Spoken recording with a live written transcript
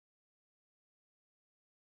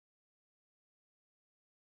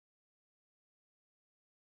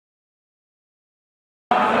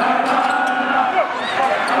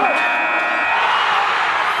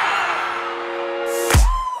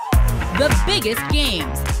The biggest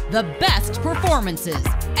games, the best performances,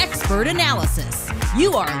 expert analysis.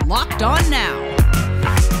 You are Locked On Now.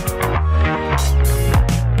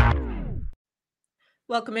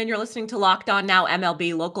 Welcome in. You're listening to Locked On Now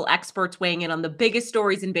MLB, local experts weighing in on the biggest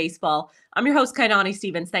stories in baseball. I'm your host, Kainani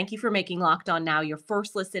Stevens. Thank you for making Locked On Now your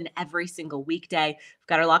first listen every single weekday. We've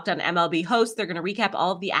got our Locked On MLB hosts. They're going to recap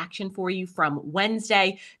all of the action for you from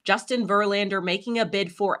Wednesday. Justin Verlander making a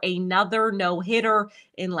bid for another no-hitter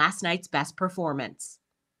in last night's best performance.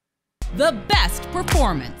 The best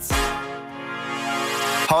performance.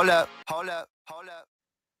 Hold up.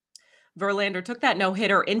 Verlander took that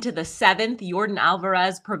no-hitter into the seventh. Yordan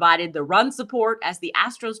Alvarez provided the run support as the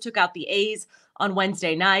Astros took out the A's on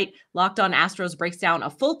Wednesday night. Locked On Astros breaks down a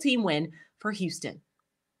full team win for Houston.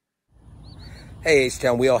 Hey,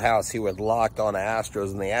 H-Town Wheelhouse here with Locked On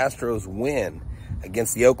Astros, and the Astros win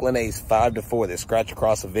against the Oakland A's 5-4. They scratch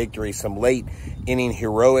across a victory, some late inning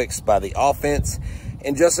heroics by the offense,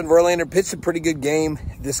 and Justin Verlander pitched a pretty good game.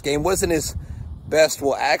 This game wasn't his best.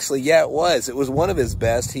 Well, actually, yeah, it was. It was one of his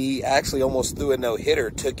best. He actually almost threw a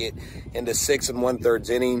no-hitter, took it into 6 1/3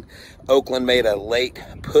 inning. Oakland made a late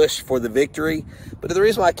push for the victory. But the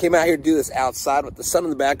reason why I came out here to do this outside with the sun in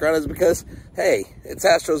the background is because, hey, it's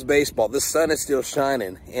Astros baseball. The sun is still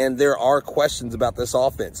shining, and there are questions about this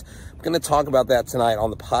offense. I'm going to talk about that tonight on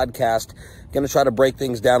the podcast. Going to try to break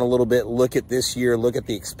things down a little bit, look at this year, look at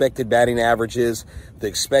the expected batting averages, the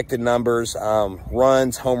expected numbers,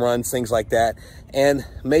 runs, home runs, things like that, and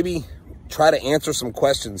maybe try to answer some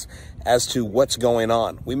questions as to what's going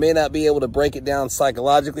on. We may not be able to break it down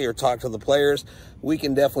psychologically or talk to the players. We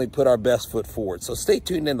can definitely put our best foot forward. So stay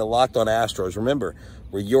tuned into Locked On Astros. Remember,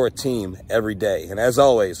 we're your team every day. And as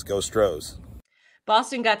always, go Stros.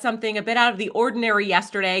 Boston got something a bit out of the ordinary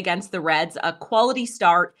yesterday against the Reds, a quality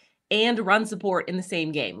start and run support in the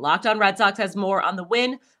same game. Locked On Red Sox has more on the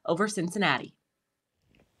win over Cincinnati.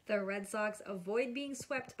 The Red Sox avoid being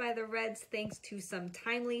swept by the Reds thanks to some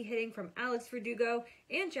timely hitting from Alex Verdugo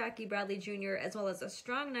and Jackie Bradley Jr., as well as a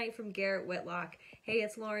strong night from Garrett Whitlock. Hey,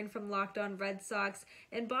 it's Lauren from Locked On Red Sox,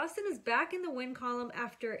 and Boston is back in the win column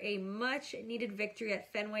after a much-needed victory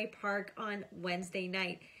at Fenway Park on Wednesday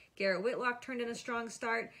night. Garrett Whitlock turned in a strong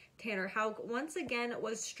start. Tanner Houck once again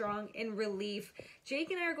was strong in relief.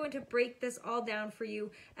 Jake and I are going to break this all down for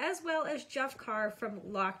you, as well as Jeff Carr from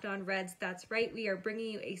Locked On Reds. That's right, we are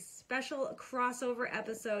bringing you a special crossover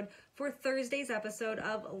episode for Thursday's episode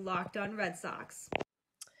of Locked On Red Sox.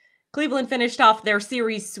 Cleveland finished off their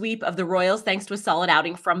series sweep of the Royals thanks to a solid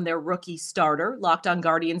outing from their rookie starter. Locked On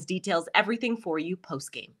Guardians details everything for you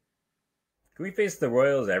postgame. Can we face the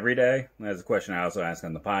Royals every day? That's a question I also ask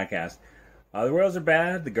on the podcast. The Royals are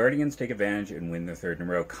bad. The Guardians take advantage and win their third in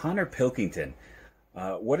a row. Connor Pilkington.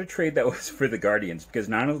 What a trade that was for the Guardians, because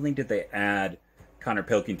not only did they add Connor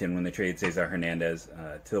Pilkington when they traded Cesar Hernandez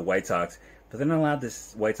to the White Sox, but then allowed the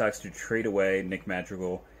White Sox to trade away Nick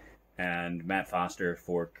Madrigal and Matt Foster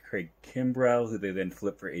for Craig Kimbrell, who they then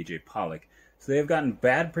flipped for A.J. Pollock. So they've gotten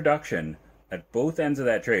bad production at both ends of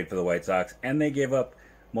that trade for the White Sox, and they gave up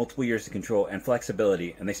multiple years of control and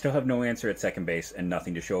flexibility, and they still have no answer at second base and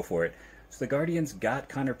nothing to show for it. So the Guardians got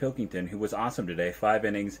Connor Pilkington, who was awesome today. 5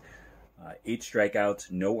 innings, 8 strikeouts,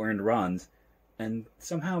 no earned runs, and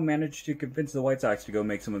somehow managed to convince the White Sox to go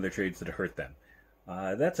make some of their trades that hurt them.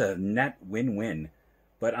 That's a net win-win.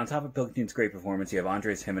 But on top of Pilkington's great performance, you have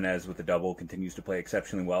Andres Jimenez with a double, continues to play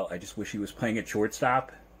exceptionally well. I just wish he was playing at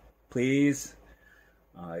shortstop, please.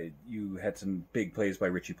 You had some big plays by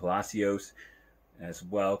Richie Palacios as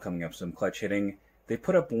well, coming up some clutch hitting. They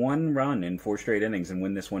put up 1 run in 4 straight innings and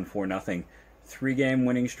win this one 4-0. 3-game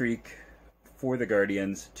winning streak for the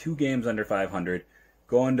Guardians. 2 games under 500.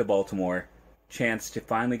 Going to Baltimore. Chance to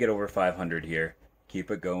finally get over 500 here.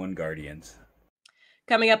 Keep it going, Guardians.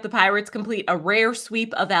 Coming up, the Pirates complete a rare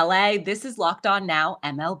sweep of LA. This is Locked On Now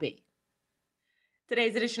MLB.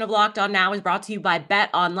 Today's edition of Locked On Now is brought to you by Bet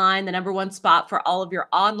Online, the #1 spot for all of your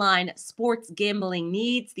online sports gambling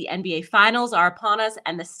needs. The NBA Finals are upon us,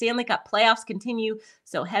 and the Stanley Cup playoffs continue.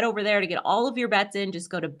 So head over there to get all of your bets in. Just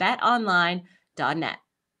go to betonline.net.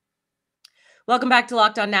 Welcome back to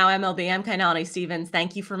Locked On Now MLB. I'm Kainani Stevens.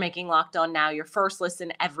 Thank you for making Locked On Now your first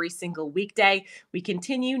listen every single weekday. We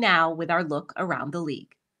continue now with our look around the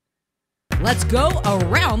league. Let's go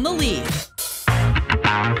around the league.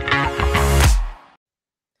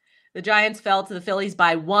 The Giants fell to the Phillies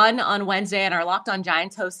by 1 on Wednesday, and our Locked On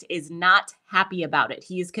Giants host is not happy about it.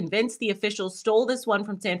 He is convinced the officials stole this one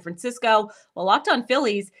from San Francisco, while Locked On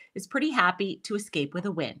Phillies is pretty happy to escape with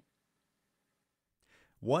a win.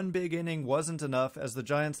 One big inning wasn't enough as the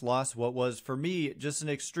Giants lost what was, for me, just an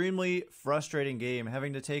extremely frustrating game,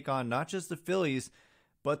 having to take on not just the Phillies,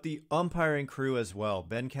 but the umpiring crew as well.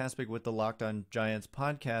 Ben Caspick with the Locked On Giants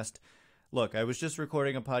podcast. Look, I was just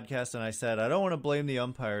recording a podcast and I said, I don't want to blame the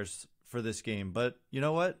umpires for this game, but you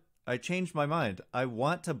know what? I changed my mind. I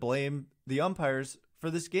want to blame the umpires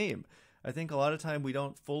for this game. I think a lot of time we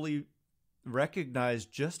don't fully recognize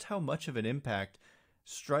just how much of an impact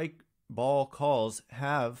strike ball calls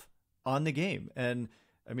have on the game. And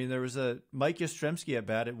I mean, there was a Mike Yastrzemski at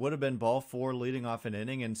bat. It would have been ball 4 leading off an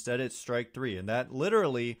inning. Instead, it's strike 3. And that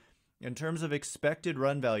literally, in terms of expected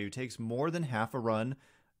run value, takes more than half a run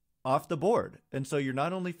off the board. And so you're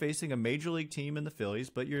not only facing a major league team in the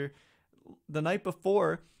Phillies, but the night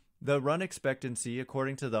before, the run expectancy,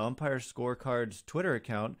 according to the Umpire Scorecard's Twitter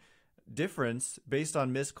account, difference based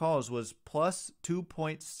on missed calls was plus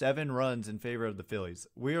 2.7 runs in favor of the Phillies.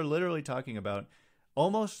 We are literally talking about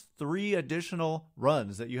almost 3 additional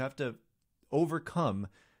runs that you have to overcome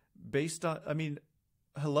based on, I mean,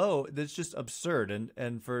 hello, that's just absurd.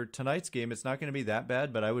 And for tonight's game, it's not going to be that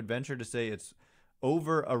bad, but I would venture to say it's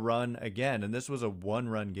over a run again. And this was a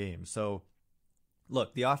 1-run game. So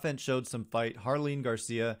look, the offense showed some fight. Harleen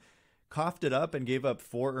Garcia coughed it up and gave up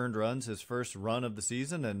 4 earned runs his first run of the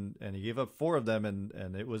season, and he gave up 4 of them,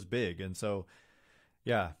 and it was big. And so,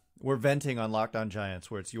 yeah, we're venting on Locked On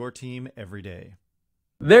Giants, where it's your team every day.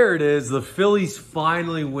 There it is. The Phillies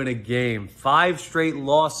finally win a game. 5 straight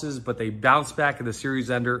losses, but they bounced back in the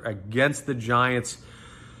series ender against the Giants.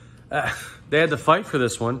 They had to fight for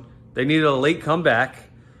this one. They needed a late comeback.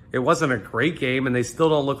 It wasn't a great game, and they still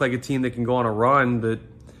don't look like a team that can go on a run, but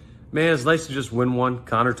man, it's nice to just win one.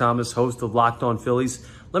 Connor Thomas, host of Locked On Phillies.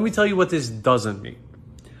 Let me tell you what this doesn't mean.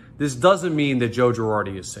 This doesn't mean that Joe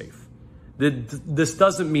Girardi is safe. This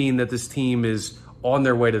doesn't mean that this team is on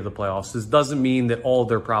their way to the playoffs. This doesn't mean that all of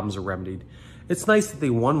their problems are remedied. It's nice that they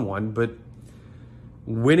won one, but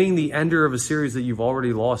winning the ender of a series that you've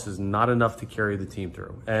already lost is not enough to carry the team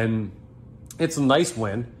through. And it's a nice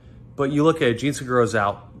win, but you look at it, Gene Segura's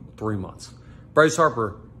out 3 months. Bryce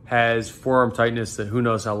Harper has forearm tightness that who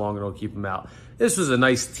knows how long it'll keep him out. This was a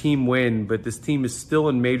nice team win, but this team is still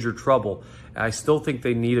in major trouble. And I still think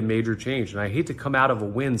they need a major change. And I hate to come out of a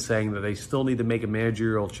win saying that they still need to make a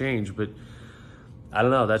managerial change, but I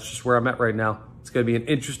don't know. That's just where I'm at right now. It's going to be an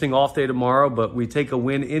interesting off day tomorrow, but we take a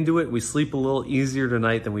win into it. We sleep a little easier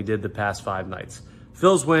tonight than we did the past 5 nights.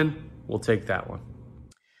 Phil's win, we'll take that one.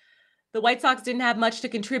 The White Sox didn't have much to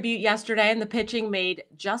contribute yesterday, and the pitching made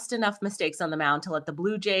just enough mistakes on the mound to let the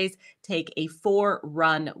Blue Jays take a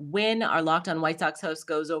 4-run win. Our Locked On White Sox host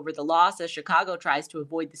goes over the loss as Chicago tries to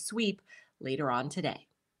avoid the sweep later on today.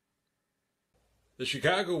 The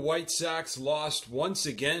Chicago White Sox lost once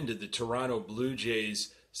again to the Toronto Blue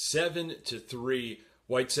Jays 7-3.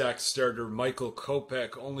 White Sox starter Michael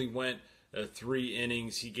Kopech only went 3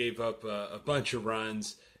 innings. He gave up a bunch of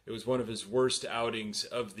runs. It was one of his worst outings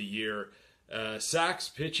of the year. Sox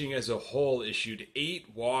pitching as a whole issued 8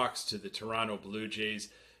 walks to the Toronto Blue Jays,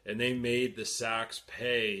 and they made the Sox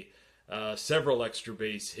pay. Several extra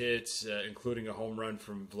base hits, including a home run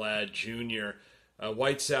from Vlad Jr.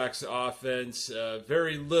 White Sox offense,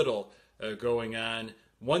 very little going on.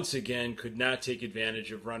 Once again, could not take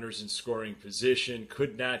advantage of runners in scoring position,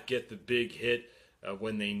 could not get the big hit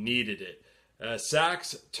when they needed it.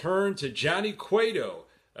 Sox turned to Johnny Cueto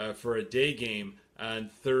for a day game on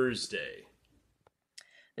Thursday.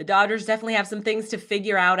 The Dodgers definitely have some things to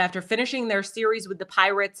figure out after finishing their series with the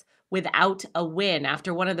Pirates without a win.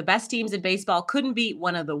 After one of the best teams in baseball couldn't beat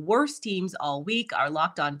one of the worst teams all week, our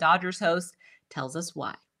Locked On Dodgers host tells us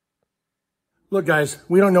why. Look, guys,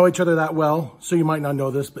 we don't know each other that well, so you might not know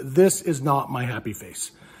this, but this is not my happy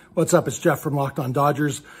face. What's up? It's Jeff from Locked On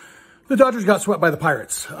Dodgers. The Dodgers got swept by the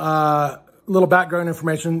Pirates. Little background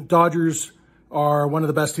information. Dodgers are one of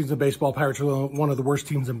the best teams in baseball. Pirates are one of the worst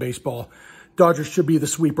teams in baseball. Dodgers should be the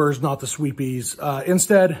sweepers, not the sweepies.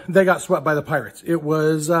 Instead, they got swept by the Pirates. It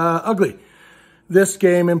was ugly. This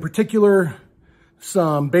game in particular,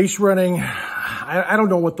 some base running. I don't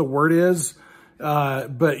know what the word is,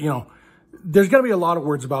 but, you know, there's going to be a lot of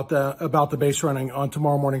words about the base running on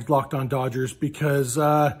tomorrow morning's Locked On Dodgers because,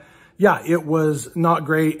 yeah, it was not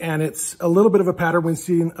great, and it's a little bit of a pattern we've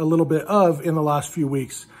seen a little bit of in the last few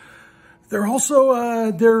weeks. They're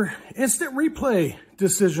also, their instant replay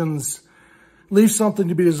decisions leave something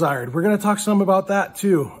to be desired. We're going to talk some about that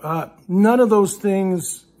too. None of those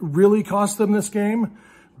things really cost them this game,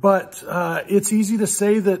 but it's easy to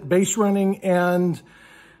say that base running and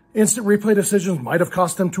instant replay decisions might have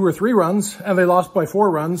cost them 2 or 3 runs, and they lost by 4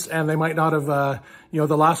 runs, and they might not have, you know,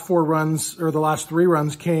 the last 4 runs or the last 3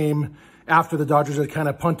 runs came after the Dodgers had kind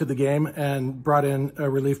of punted the game and brought in a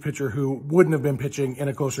relief pitcher who wouldn't have been pitching in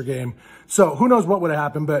a closer game. So who knows what would have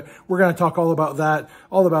happened, but we're going to talk all about that,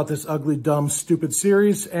 all about this ugly, dumb, stupid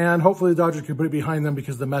series, and hopefully the Dodgers can put it behind them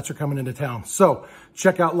because the Mets are coming into town. So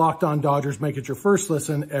check out Locked On Dodgers. Make it your first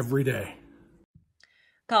listen every day.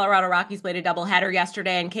 Colorado Rockies played a doubleheader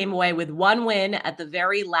yesterday and came away with one win at the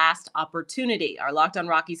very last opportunity. Our Locked On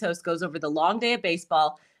Rockies host goes over the long day of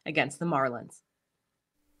baseball against the Marlins.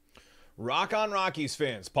 Rock on Rockies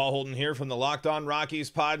fans. Paul Holden here from the Locked On Rockies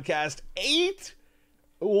podcast. 8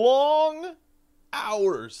 long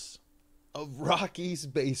hours of Rockies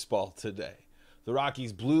baseball today. The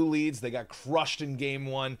Rockies blew leads. They got crushed in game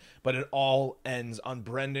 1, but it all ends on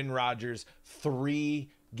Brendan Rodgers' 3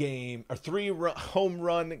 home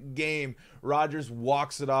run game. Rodgers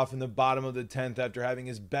walks it off in the bottom of the 10th after having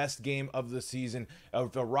his best game of the season.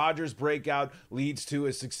 If a Rodgers breakout leads to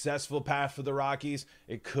a successful path for the Rockies,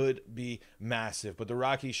 it could be massive. But the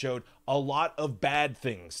Rockies showed a lot of bad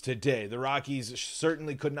things today. The Rockies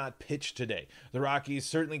certainly could not pitch today. The Rockies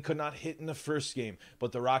certainly could not hit in the first game,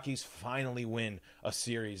 but the Rockies finally win a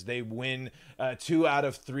series. They win 2 out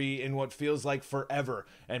of 3 in what feels like forever,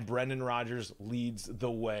 and Brendan Rodgers leads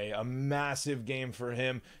the way. A massive game for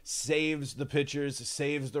him, saves the pitchers,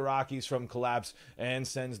 saves the Rockies from collapse, and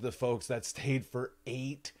sends the folks that stayed for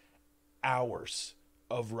 8 hours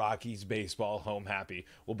of Rockies baseball home happy.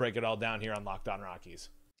 We'll break it all down here on Locked On Rockies.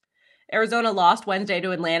 Arizona lost Wednesday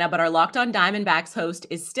to Atlanta, but our Locked On Diamondbacks host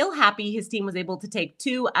is still happy his team was able to take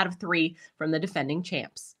 2 out of 3 from the defending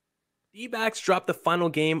champs. D-backs dropped the final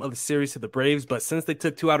game of the series to the Braves, but since they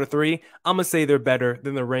took 2 out of 3, I'm going to say they're better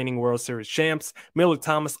than the reigning World Series champs. Miller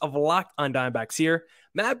Thomas of Locked On Diamondbacks here.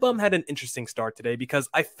 Mad Bum had an interesting start today because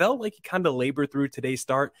I felt like he kind of labored through today's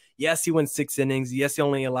start. Yes, he went 6 innings. Yes, he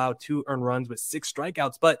only allowed 2 earned runs with 6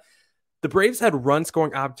 strikeouts, but the Braves had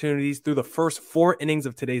run-scoring opportunities through the first 4 innings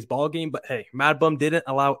of today's ballgame, but hey, Mad Bum didn't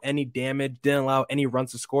allow any damage, didn't allow any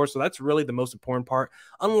runs to score, so that's really the most important part.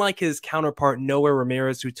 Unlike his counterpart, Noah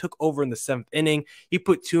Ramirez, who took over in the 7th inning, he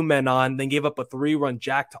put 2 men on, then gave up a 3-run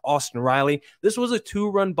jack to Austin Riley. This was a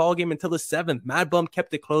 2-run ballgame until the 7th. Mad Bum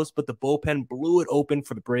kept it close, but the bullpen blew it open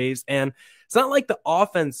for the Braves, and it's not like the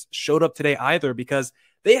offense showed up today either because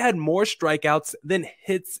they had more strikeouts than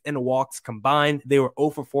hits and walks combined. They were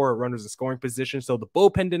 0 for 4 at runners in scoring position, so the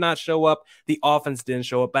bullpen did not show up. The offense didn't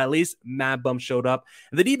show up, but at least Mad Bum showed up.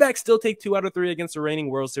 And the D-backs still take 2 out of 3 against the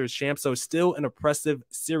reigning World Series champs, so still an impressive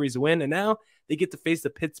series win. And now they get to face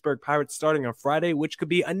the Pittsburgh Pirates starting on Friday, which could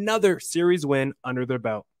be another series win under their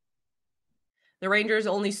belt. The Rangers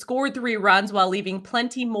only scored 3 runs while leaving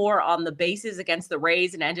plenty more on the bases against the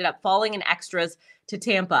Rays and ended up falling in extras to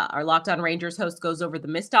Tampa. Our Locked On Rangers host goes over the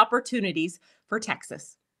missed opportunities for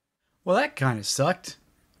Texas. Well, that kind of sucked.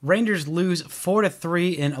 Rangers lose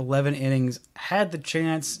 4-3 in 11 innings, had the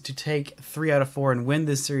chance to take 3 out of 4 and win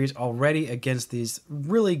this series already against these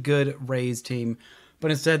really good Rays team. But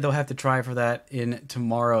instead, they'll have to try for that in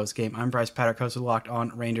tomorrow's game. I'm Bryce Patrick, host of Locked On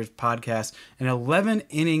Rangers podcast. An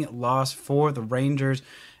 11-inning loss for the Rangers,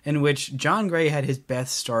 in which John Gray had his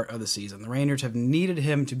best start of the season. The Rangers have needed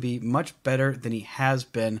him to be much better than he has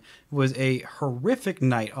been. It was a horrific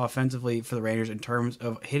night offensively for the Rangers in terms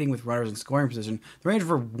of hitting with runners in scoring position. The Rangers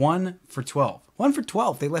were 1 for 12. 1 for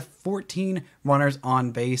 12. They left 14 runners on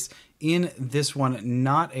base in this one.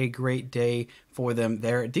 Not a great day for them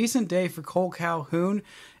there. A decent day for Cole Calhoun,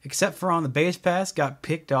 except for on the base pass, got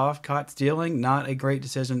picked off, caught stealing. Not a great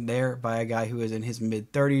decision there by a guy who is in his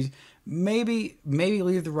mid-30s. Maybe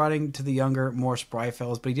leave the running to the younger, more spry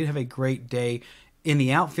fellas, but he did have a great day in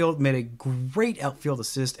the outfield, made a great outfield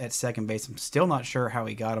assist at second base. I'm still not sure how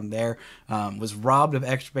he got him there. Was robbed of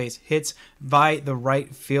extra base hits by the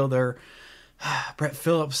right fielder, Brett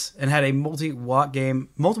Phillips, and had a multi-walk game.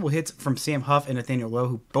 Multiple hits from Sam Huff and Nathaniel Lowe,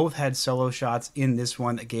 who both had solo shots in this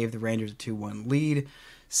one that gave the Rangers a 2-1 lead.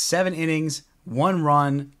 7 innings, 1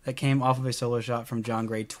 run that came off of a solo shot from John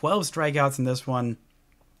Gray. 12 strikeouts in this one.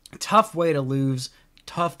 Tough way to lose.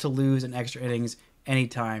 Tough to lose in extra innings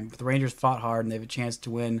anytime. But the Rangers fought hard, and they have a chance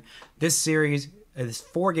to win this series, this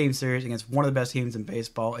 4-game series against one of the best teams in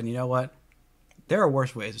baseball. And you know what? There are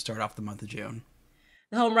worse ways to start off the month of June.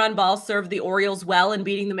 The home run ball served the Orioles well in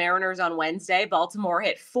beating the Mariners on Wednesday. Baltimore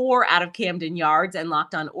hit 4 out of Camden Yards, and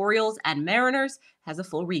Locked On Orioles and Mariners has a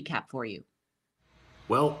full recap for you.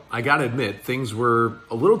 Well, I gotta admit, things were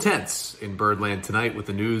a little tense in Birdland tonight with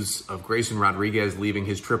the news of Grayson Rodriguez leaving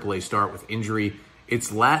his AAA start with injury.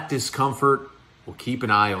 It's lat discomfort. We'll keep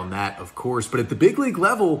an eye on that, of course. But at the big league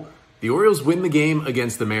level, the Orioles win the game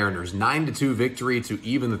against the Mariners. 9-2 victory to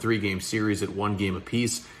even the 3-game series at 1 game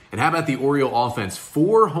apiece. And how about the Oriole offense?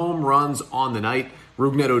 4 home runs on the night.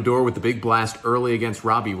 Rougned Odor with the big blast early against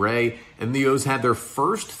Robbie Ray, and the O's had their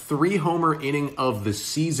first 3-homer inning of the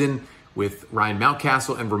season with Ryan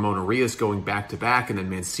Mountcastle and Ramon Arias going back-to-back, and then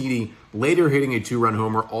Mancini later hitting a 2-run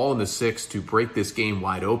homer all in the 6th to break this game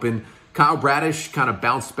wide open. Kyle Bradish kind of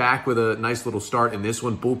bounced back with a nice little start in this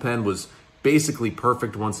one. Bullpen was basically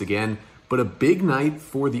perfect once again, but a big night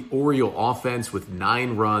for the Oriole offense with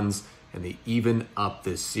 9 runs, and they even up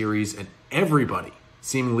this series, and everybody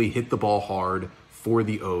seemingly hit the ball hard for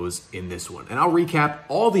the O's in this one. And I'll recap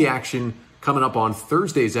all the action coming up on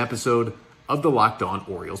Thursday's episode of the Locked On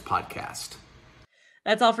Orioles podcast.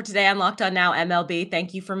 That's all for today on Locked On Now MLB.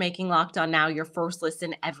 Thank you for making Locked On Now your first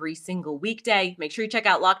listen every single weekday. Make sure you check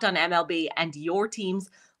out Locked On MLB and your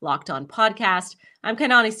team's Locked On podcast. I'm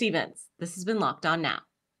Kainani Stevens. This has been Locked On Now.